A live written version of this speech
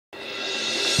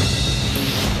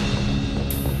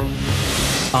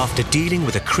After dealing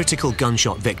with a critical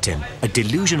gunshot victim, a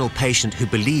delusional patient who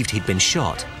believed he'd been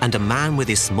shot, and a man with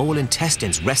his small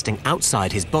intestines resting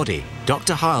outside his body,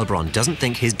 Dr. Heilbronn doesn't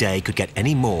think his day could get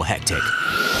any more hectic.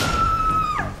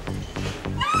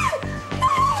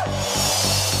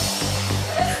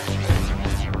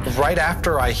 Right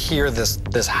after I hear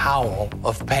this howl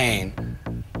of pain,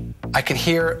 I can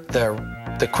hear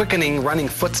the quickening, running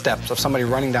footsteps of somebody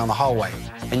running down the hallway.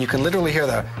 And you can literally hear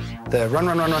the run,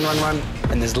 run, run, run, run, run,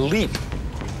 and this leap.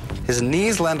 His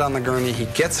knees land on the gurney. He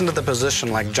gets into the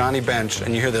position like Johnny Bench,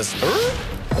 and you hear this,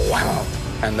 wow,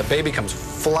 and the baby comes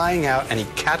flying out, and he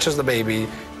catches the baby.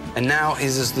 And now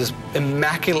he's just this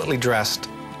immaculately dressed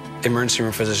emergency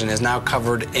room physician is now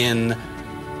covered in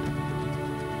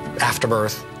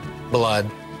afterbirth, blood,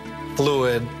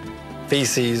 fluid,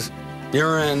 feces,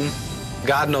 urine,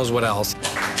 God knows what else.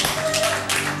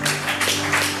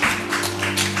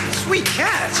 Sweet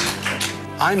catch.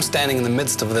 I'm standing in the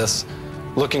midst of this,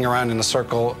 looking around in a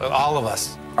circle. All of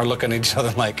us are looking at each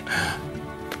other like,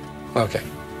 okay,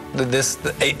 nobody's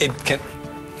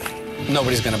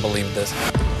gonna believe this.